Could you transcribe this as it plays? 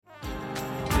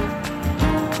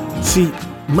See,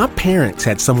 my parents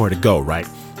had somewhere to go, right?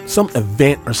 Some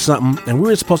event or something, and we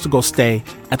were supposed to go stay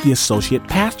at the associate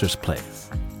pastor's place.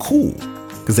 Cool,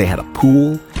 because they had a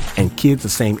pool and kids the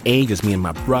same age as me and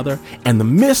my brother, and the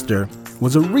mister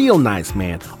was a real nice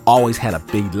man, always had a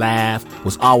big laugh,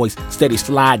 was always steady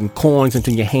sliding coins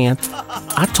into your hand.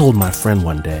 I told my friend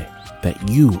one day that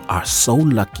you are so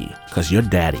lucky because your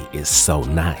daddy is so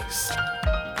nice.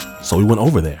 So we went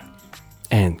over there,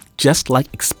 and just like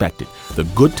expected, the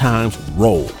good times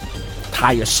rolled.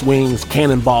 Tire swings,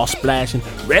 cannonball splashing,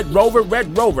 Red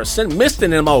Rover, send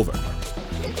misting them over.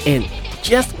 And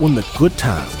just when the good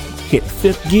times hit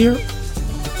fifth gear,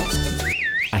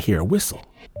 I hear a whistle.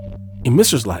 And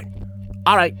Mister's like,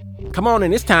 all right, come on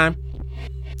in, it's time.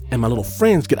 And my little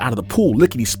friends get out of the pool,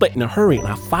 lickety-split in a hurry, and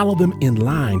I follow them in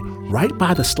line right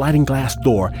by the sliding glass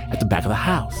door at the back of the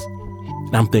house.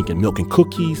 And I'm thinking milk and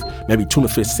cookies, maybe tuna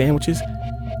fish sandwiches.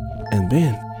 And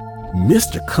then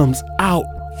Mister comes out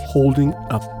holding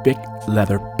a big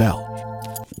leather belt.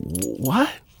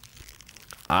 What?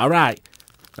 All right.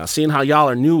 Now, seeing how y'all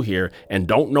are new here and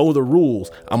don't know the rules,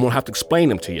 I'm going to have to explain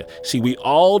them to you. See, we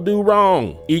all do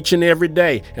wrong each and every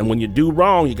day. And when you do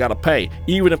wrong, you got to pay.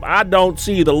 Even if I don't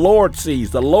see, the Lord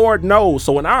sees. The Lord knows.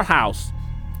 So in our house,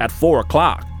 at 4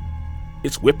 o'clock,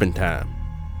 it's whipping time.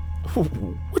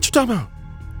 What you talking about?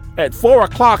 At 4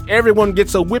 o'clock, everyone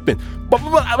gets a whipping. But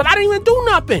I didn't even do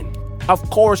nothing. Of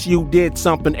course you did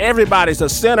something. Everybody's a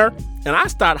sinner. And I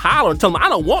start hollering, telling them I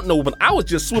don't want no, but I was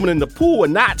just swimming in the pool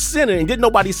and not sinning, and didn't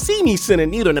nobody see me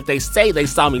sinning either. And if they say they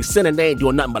saw me sinning, they ain't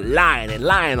doing nothing but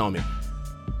lying on me.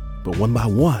 But one by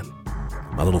one,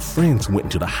 my little friends went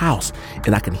into the house,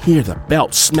 and I can hear the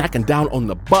belt smacking down on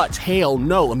the butts. Hell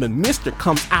no. And then Mister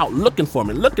comes out looking for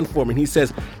me. And he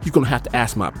says, you're going to have to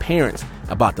ask my parents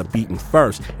about the beating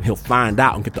first, and he'll find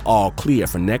out and get the all clear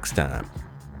for next time.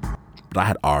 But I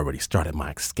had already started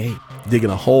my escape,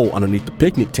 digging a hole underneath the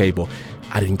picnic table.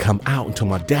 I didn't come out until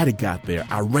my daddy got there.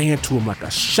 I ran to him like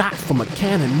a shot from a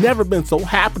cannon. Never been so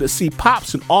happy to see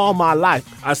Pops in all my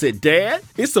life. I said, Dad,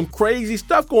 it's some crazy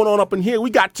stuff going on up in here.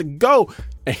 We got to go.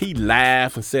 And he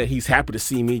laughed and said he's happy to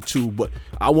see me too, but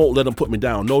I won't let him put me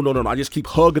down. No. I just keep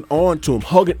hugging on to him,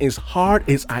 hugging as hard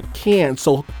as I can.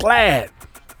 So glad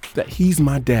that he's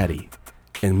my daddy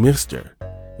and Mister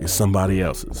is somebody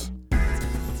else's.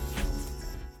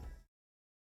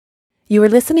 You are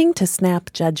listening to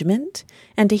Snap Judgment,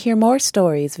 and to hear more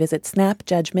stories, visit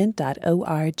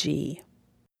snapjudgment.org.